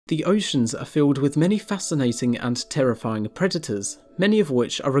The oceans are filled with many fascinating and terrifying predators, many of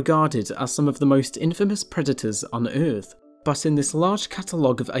which are regarded as some of the most infamous predators on Earth. But in this large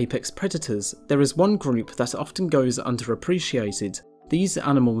catalogue of apex predators, there is one group that often goes underappreciated, these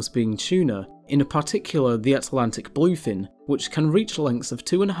animals being tuna, in particular the Atlantic bluefin, which can reach lengths of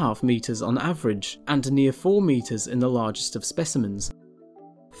 2.5 metres on average and near 4 metres in the largest of specimens.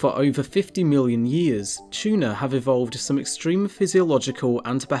 For over 50 million years, tuna have evolved some extreme physiological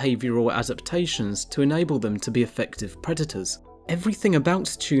and behavioural adaptations to enable them to be effective predators. Everything about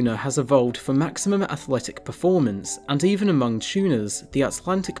tuna has evolved for maximum athletic performance, and even among tunas, the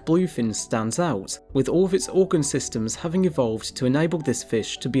Atlantic bluefin stands out, with all of its organ systems having evolved to enable this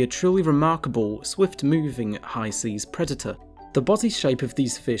fish to be a truly remarkable, swift-moving, high-seas predator. The body shape of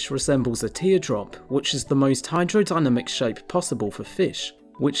these fish resembles a teardrop, which is the most hydrodynamic shape possible for fish,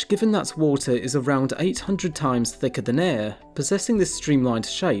 which, given that water is around 800 times thicker than air, possessing this streamlined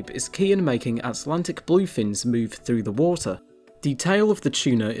shape is key in making Atlantic bluefins move through the water. The tail of the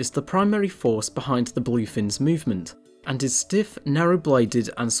tuna is the primary force behind the bluefin's movement, and is stiff, narrow-bladed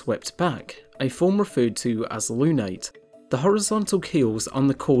and swept back, a form referred to as lunate. The horizontal keels on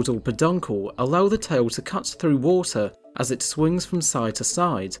the caudal peduncle allow the tail to cut through water as it swings from side to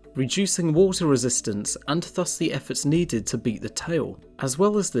side, reducing water resistance and thus the effort needed to beat the tail. As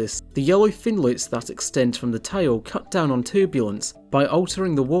well as this, the yellow finlets that extend from the tail cut down on turbulence by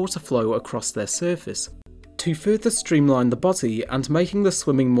altering the water flow across their surface. To further streamline the body and making the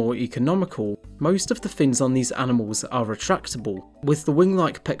swimming more economical, most of the fins on these animals are retractable, with the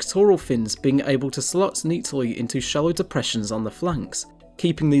wing-like pectoral fins being able to slot neatly into shallow depressions on the flanks,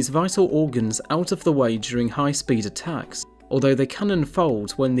 keeping these vital organs out of the way during high-speed attacks, although they can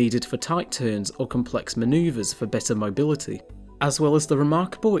unfold when needed for tight turns or complex manoeuvres for better mobility. As well as the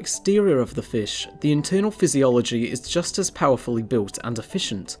remarkable exterior of the fish, the internal physiology is just as powerfully built and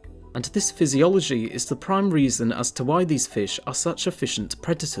efficient, and this physiology is the prime reason as to why these fish are such efficient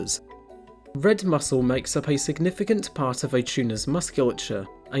predators. Red muscle makes up a significant part of a tuna's musculature,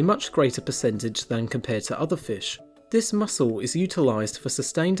 a much greater percentage than compared to other fish. This muscle is utilised for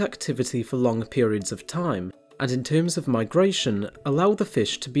sustained activity for long periods of time, and in terms of migration, allow the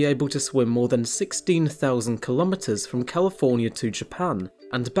fish to be able to swim more than 16,000 kilometres from California to Japan,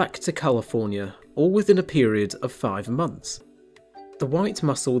 and back to California, all within a period of 5 months. The white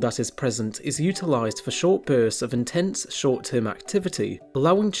muscle that is present is utilised for short bursts of intense short-term activity,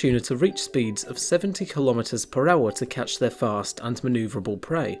 allowing tuna to reach speeds of 70 km per hour to catch their fast and manoeuvrable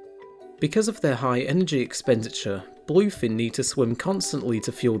prey. Because of their high energy expenditure, bluefin need to swim constantly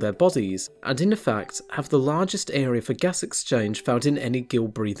to fuel their bodies, and in fact have the largest area for gas exchange found in any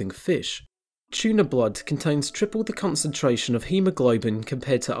gill-breathing fish. Tuna blood contains triple the concentration of hemoglobin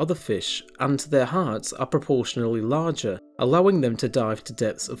compared to other fish, and their hearts are proportionally larger, allowing them to dive to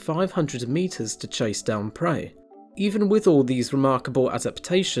depths of 500 meters to chase down prey. Even with all these remarkable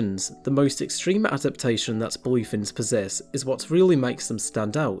adaptations, the most extreme adaptation that bluefins possess is what really makes them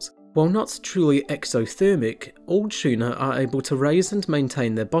stand out. While not truly exothermic, all tuna are able to raise and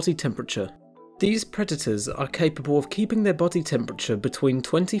maintain their body temperature. These predators are capable of keeping their body temperature between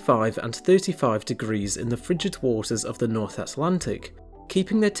 25 and 35 degrees in the frigid waters of the North Atlantic,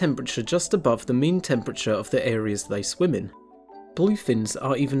 keeping their temperature just above the mean temperature of the areas they swim in. Bluefins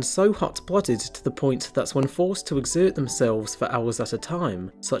are even so hot-blooded to the point that when forced to exert themselves for hours at a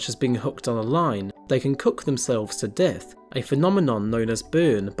time, such as being hooked on a line, they can cook themselves to death, a phenomenon known as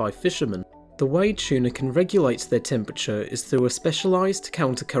burn by fishermen. The way tuna can regulate their temperature is through a specialised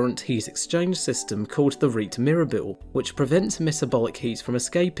countercurrent heat exchange system called the Reet Mirabile, which prevents metabolic heat from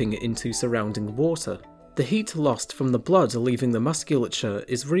escaping into surrounding water. The heat lost from the blood leaving the musculature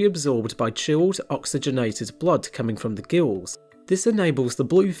is reabsorbed by chilled, oxygenated blood coming from the gills. This enables the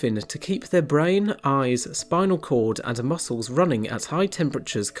bluefin to keep their brain, eyes, spinal cord and muscles running at high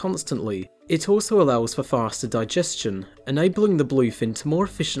temperatures constantly. It also allows for faster digestion, enabling the bluefin to more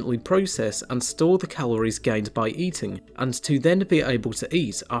efficiently process and store the calories gained by eating, and to then be able to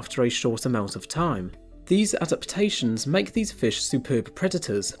eat after a short amount of time. These adaptations make these fish superb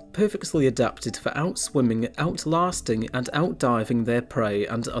predators, perfectly adapted for outswimming, outlasting and outdiving their prey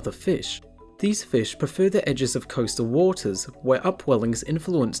and other fish. These fish prefer the edges of coastal waters, where upwellings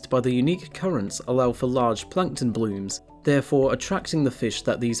influenced by the unique currents allow for large plankton blooms, therefore attracting the fish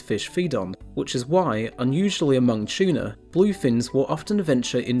that these fish feed on, which is why, unusually among tuna, bluefins will often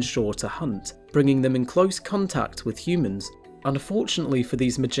venture inshore to hunt, bringing them in close contact with humans. Unfortunately for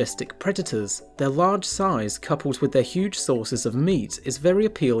these majestic predators, their large size coupled with their huge sources of meat is very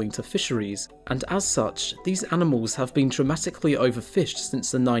appealing to fisheries, and as such, these animals have been dramatically overfished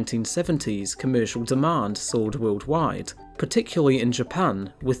since the 1970s commercial demand soared worldwide, particularly in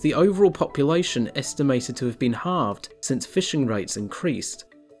Japan, with the overall population estimated to have been halved since fishing rates increased.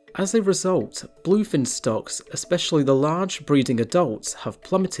 As a result, bluefin stocks, especially the large breeding adults, have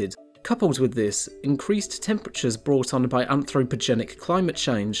plummeted. Coupled with this, increased temperatures brought on by anthropogenic climate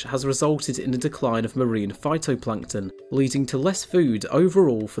change has resulted in a decline of marine phytoplankton, leading to less food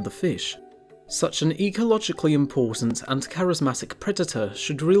overall for the fish. Such an ecologically important and charismatic predator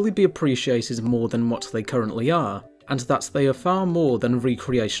should really be appreciated more than what they currently are, and that they are far more than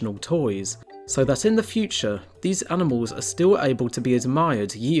recreational toys, so that in the future, these animals are still able to be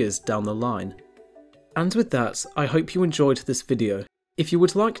admired years down the line. And with that, I hope you enjoyed this video. If you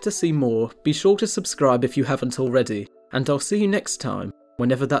would like to see more, be sure to subscribe if you haven't already, and I'll see you next time,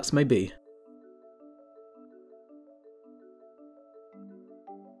 whenever that may be.